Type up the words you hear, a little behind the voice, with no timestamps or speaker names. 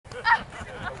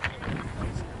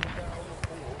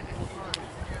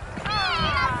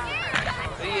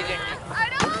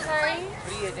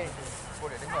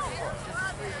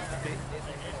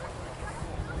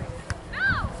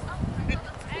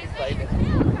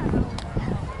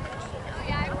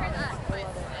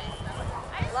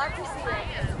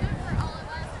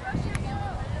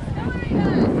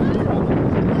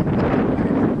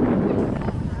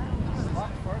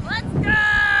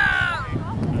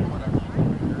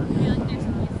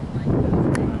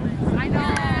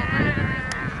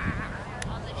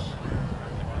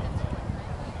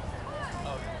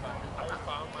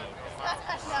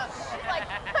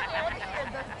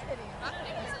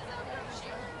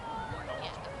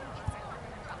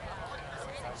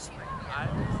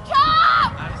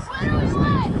Chop! What do we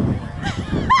want?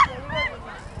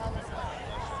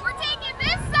 We're taking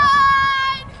this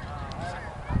side!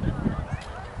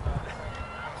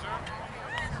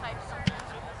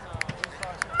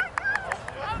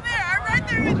 I'm there. I'm right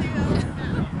there with you.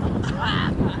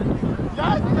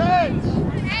 Yes, bitch!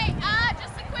 Hey,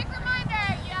 just a quick reminder.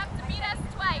 You have to beat us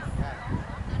twice.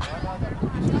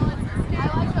 I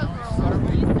like those girls.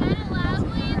 You said it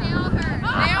loudly and they all heard.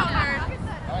 They all heard.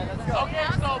 Alright, let's go. Okay,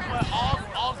 so but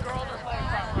all girls are playing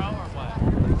front row or what?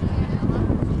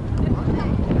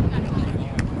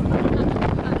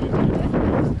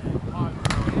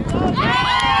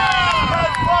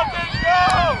 Let's fucking go!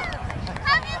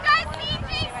 Have you guys seen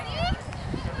JC?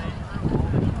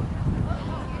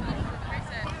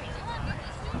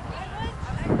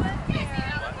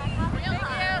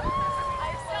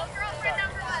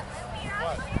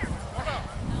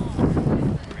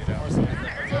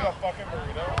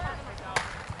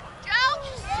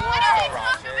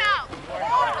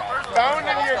 Found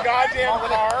in your goddamn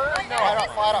car? No,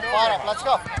 flat up, let's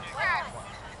go.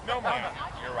 No, man.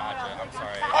 You're Roger, I'm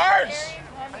sorry. Arch!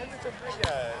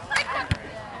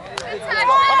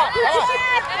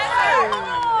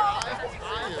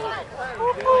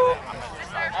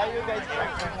 How you guys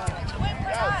doing?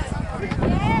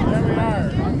 There we are.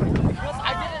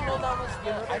 I didn't know that was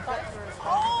you. I thought you were...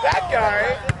 That guy!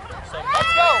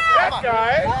 Let's go! That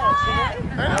guy!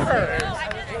 I know her.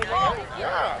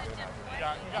 Yeah.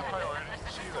 You got priority.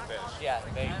 She's a bitch. Yeah,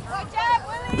 thank you.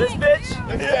 This bitch?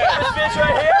 Yeah. This bitch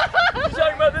right here? You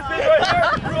talking about this bitch right here?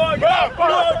 Bro, go!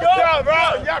 Bro!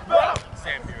 Yeah, bro!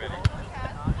 Sam, you ready?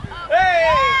 Hey!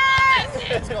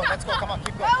 Let's go, come on,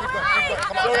 keep going,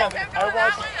 come on. I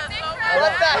watched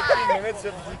 15 minutes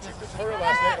of the YouTube tutorial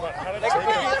last night about how to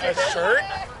take a shirt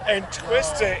and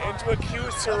twist it into a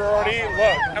cute sorority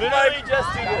look. I'm Literally like, just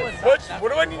do this. what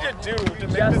do I need to do to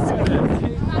make Just this? do this.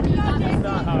 It's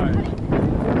not hard.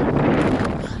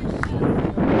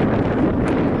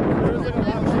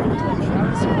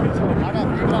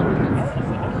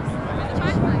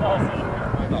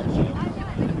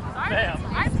 Bam.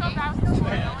 I'm so bad.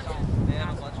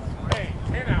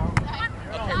 Hey now.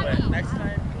 Okay, but next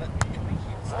time,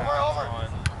 Over.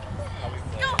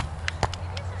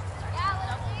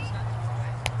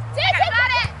 Take it!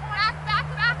 Got it! Back.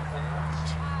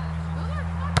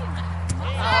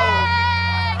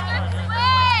 Hey, good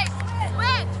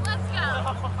switch! Let's go!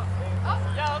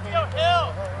 Yeah, let's go, Hill.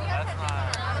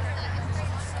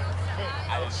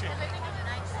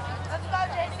 Let's go,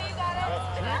 JC, you got it.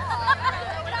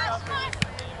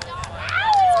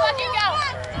 Let you go.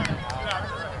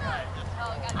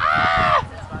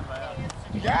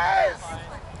 Yes!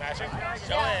 Mashing?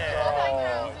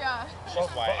 Yeah.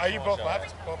 Are you both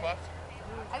left? Both left?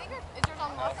 I think is yours on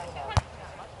the left?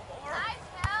 Nice,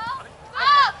 Hill.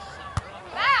 Up!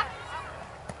 Back!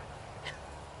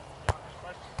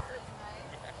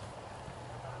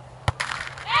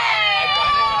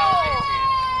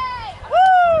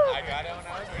 I got it when I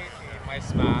was 18. My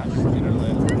smash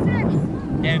interlip.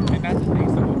 And that's the thing.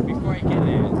 So before I get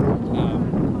in,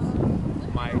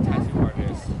 my tattoo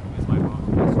artist, who is my mom,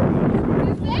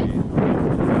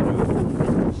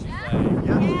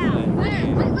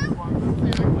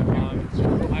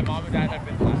 my mom and dad have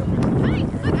been Honey,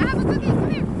 look, I have a cookie. Come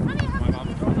here. Honey, I have my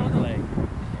mom's on her leg.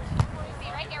 See,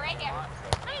 right there.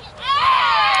 Honey.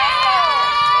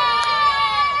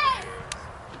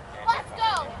 Let's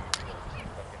go.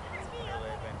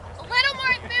 A little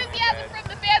more enthusiasm from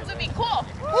the fans would be cool.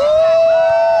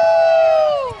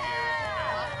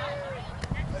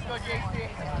 Let's go, JC.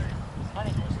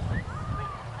 Honey.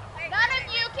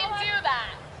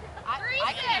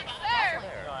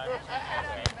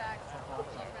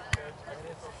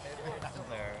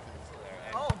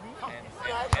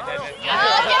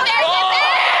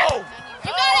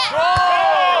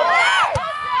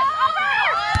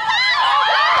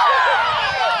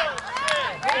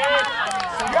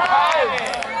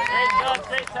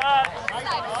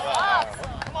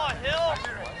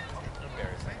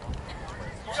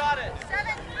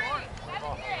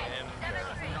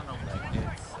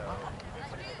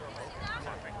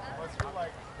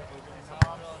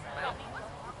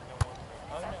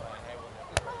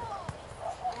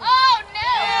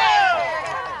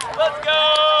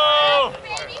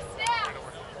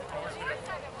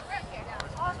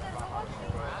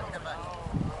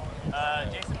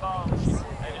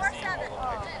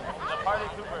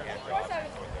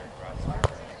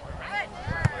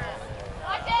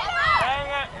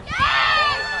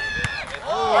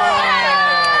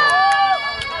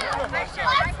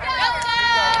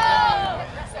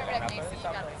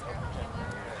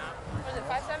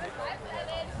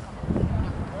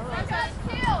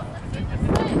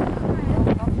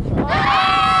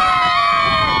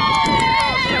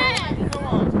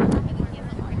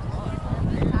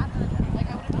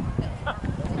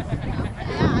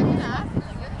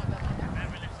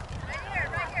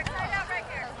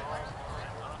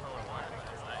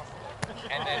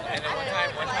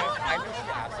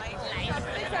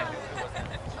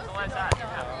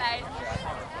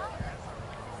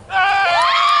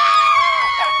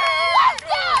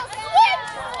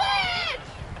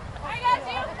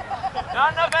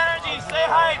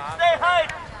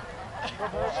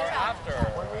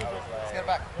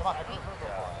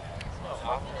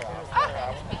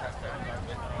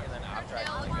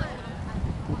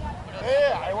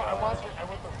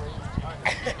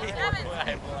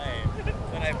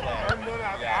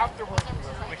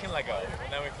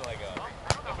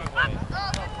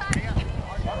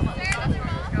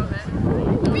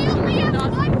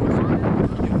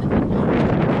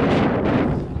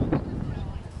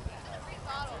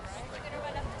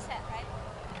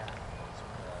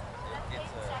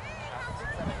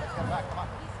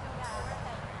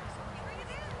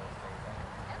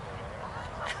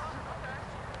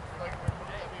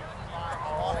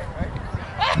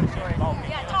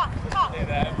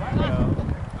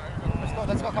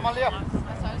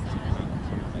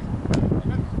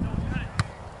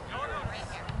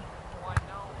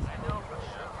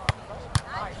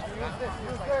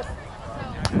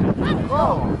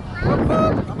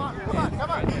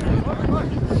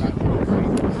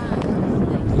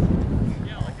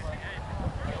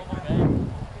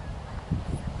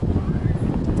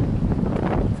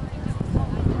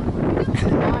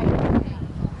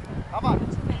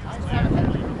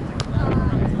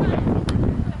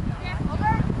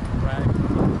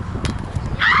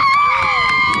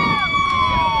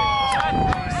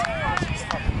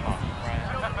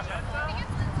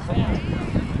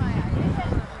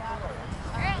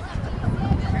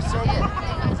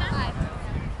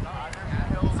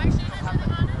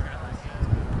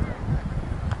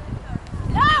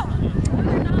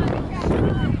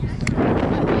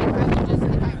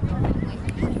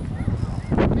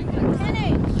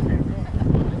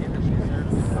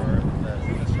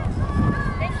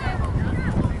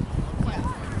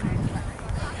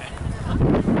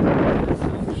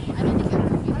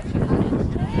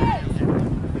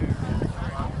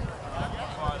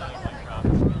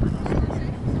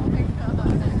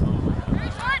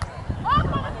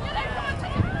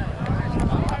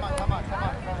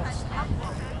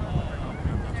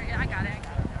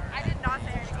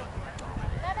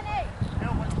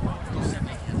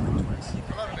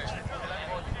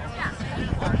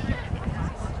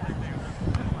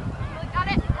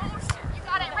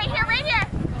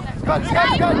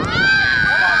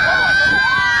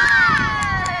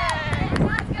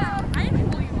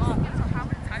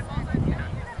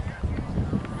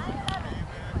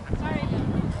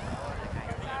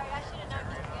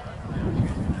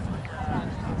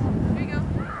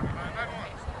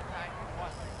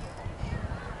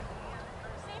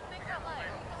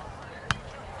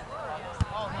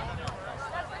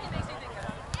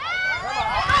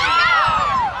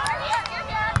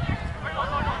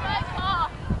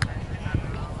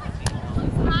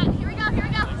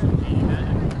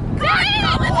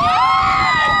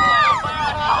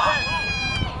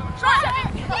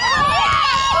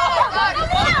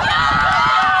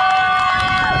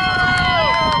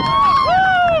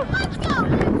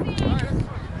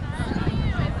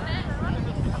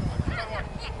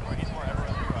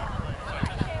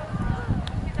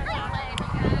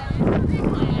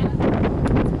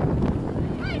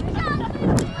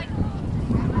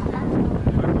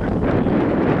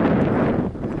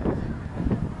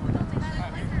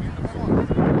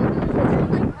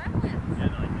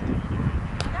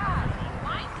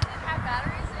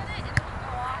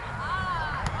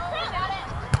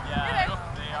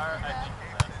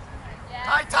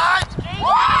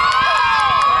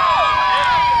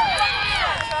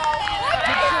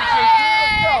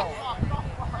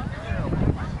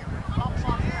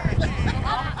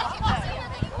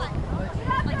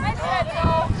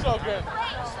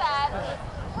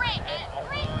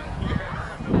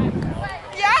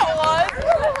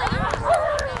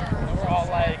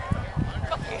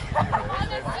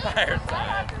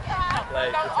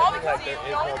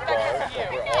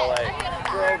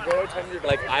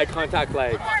 Eye contact,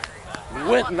 like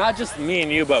with not just me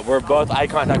and you, but we're both eye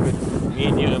contact with me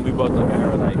and you, and we both look at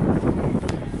her like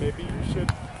maybe you should.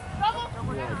 Hey,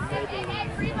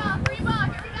 free ball, here we go.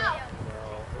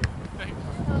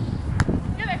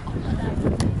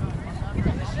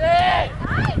 Shit!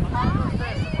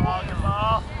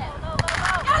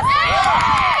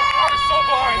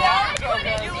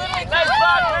 Nice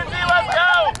block, Lindsay, let's go!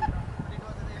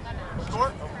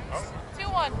 Score?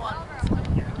 2-1.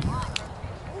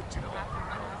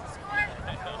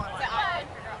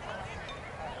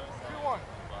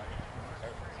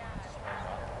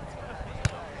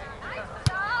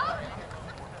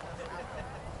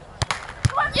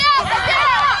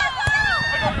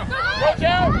 Watch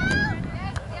out!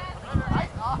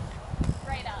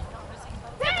 Straight up.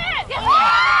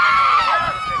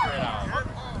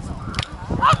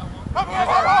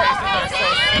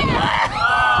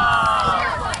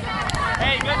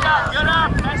 Hey, good job, good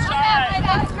up, nice try.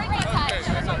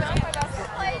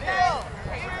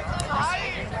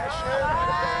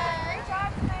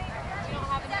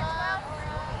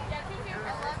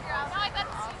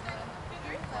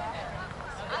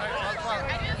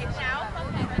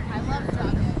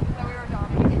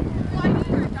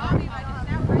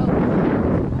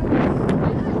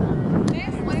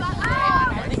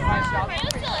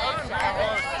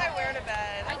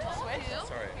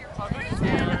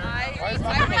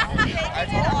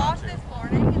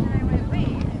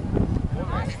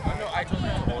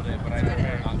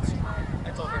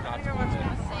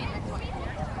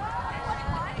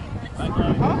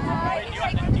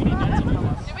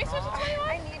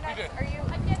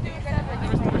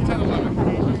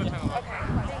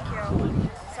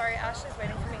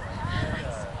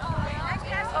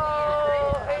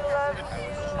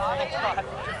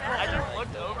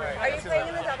 playing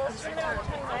in the doubles tournament on the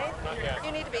 29th? Yeah.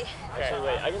 You need to be. Actually,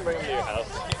 wait, I can bring him to your house.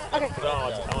 Okay. I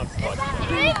want to watch.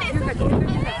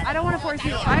 I don't want to force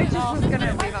you. I just was going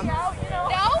to leave them.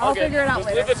 I'll figure it out Just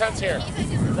later. leave the tents here.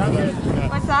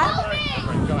 What's that?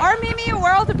 Or meet me at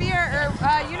World of Beer,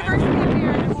 or University of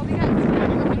Beer, and we'll be good.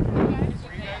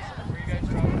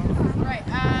 Right,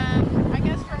 I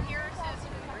guess from here to...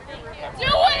 Do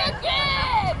it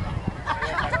again!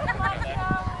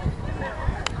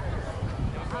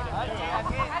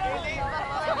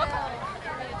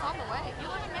 It's on the way. You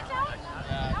live in Midtown?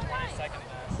 Yeah, 22nd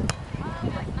class.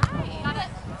 Nice. Got it.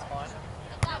 It's fun.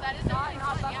 No, that is not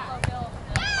Buffalo Bill.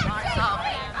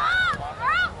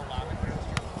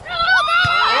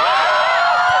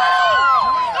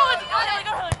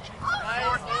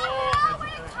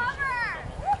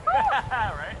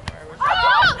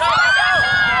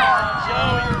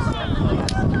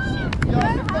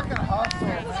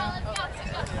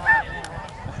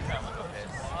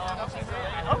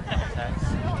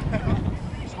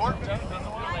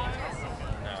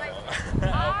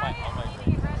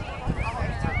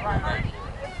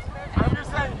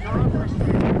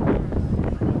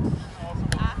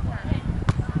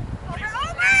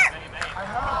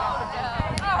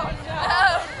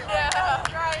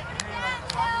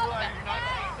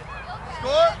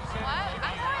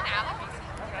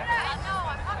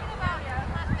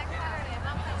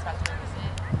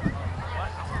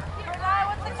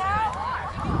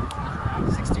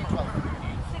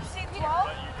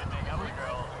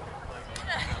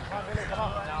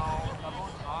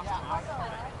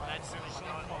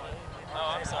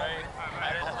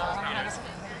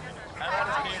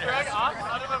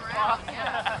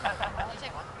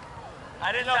 I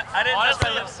didn't honestly,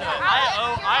 know I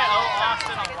owe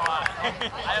Austin a lot.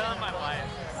 I owe him my life.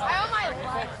 I owe my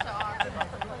life to Austin.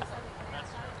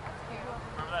 That's true.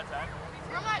 Remember that time?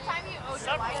 Remember that time you owed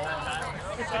your life to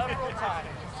me? Several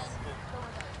times.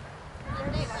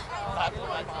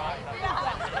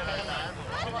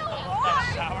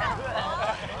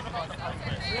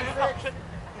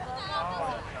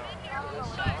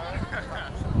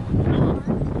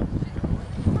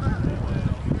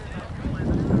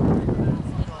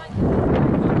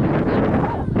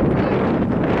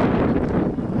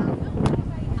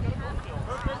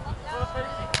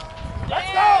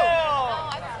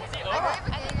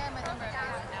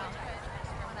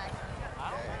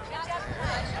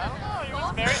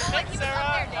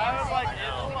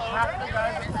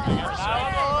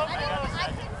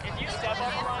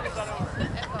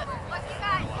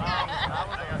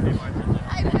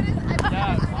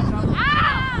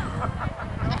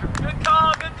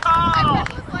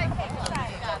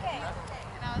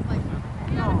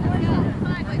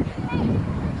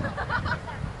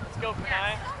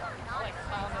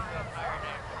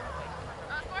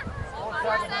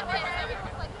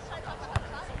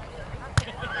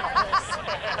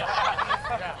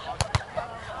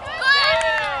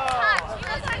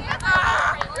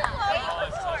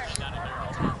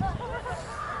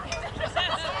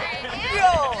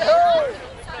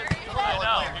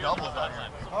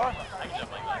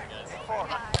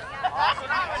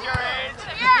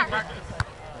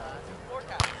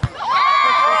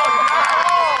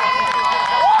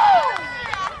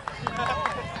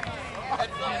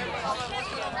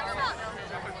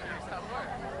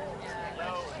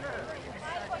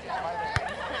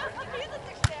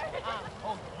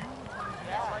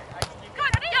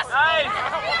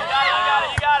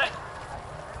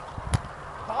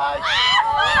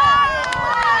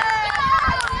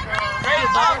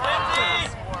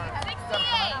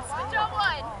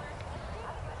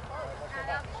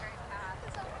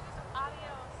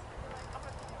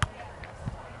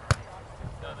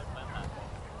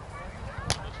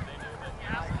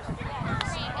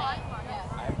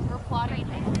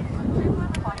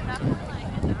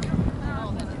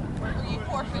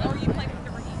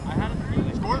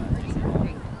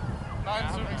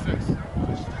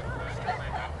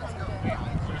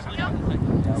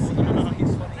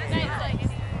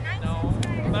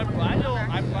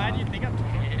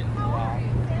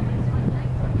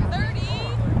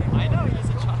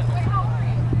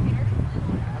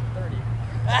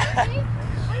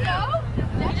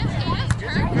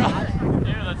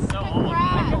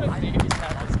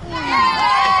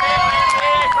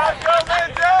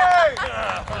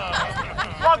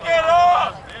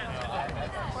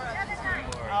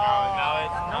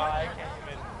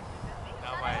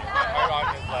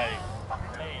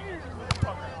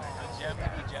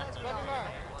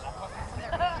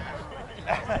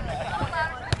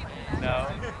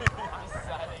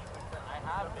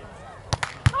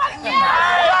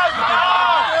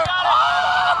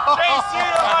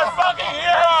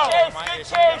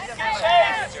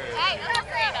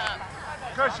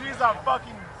 she's a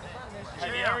fucking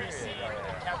Have you ever seen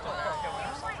Captain America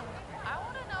Winter Soldier? I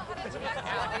want to know how to do that.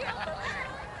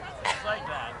 It's like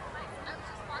that.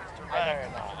 I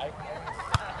don't know.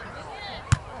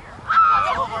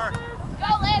 Go,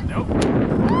 Liz. Nope.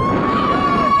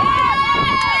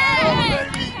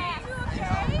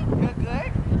 You're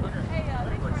good?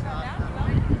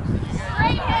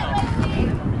 Straight hit,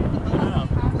 Lizzie.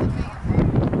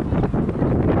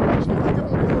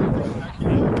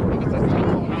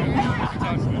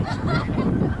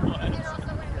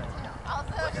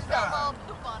 Also, just a little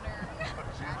poop on her.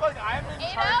 Look, I'm in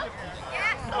Ada? charge of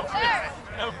Yes, no, sir.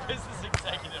 no business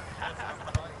executive.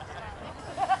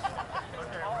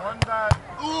 Okay, one bad.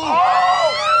 Ooh! Oh!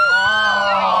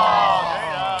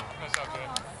 Straight up. That's not good.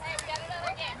 Hey, we got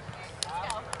another game. Let's go.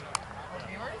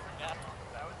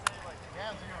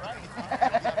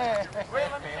 Wait,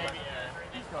 let me. Maybe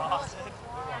Austin.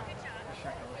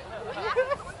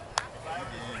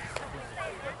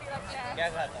 क्या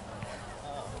खाता?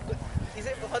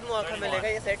 इसे बहुत मौका मिलेगा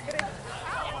ये set करेगा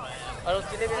और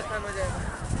उसके लिए भी आसान हो जाएगा.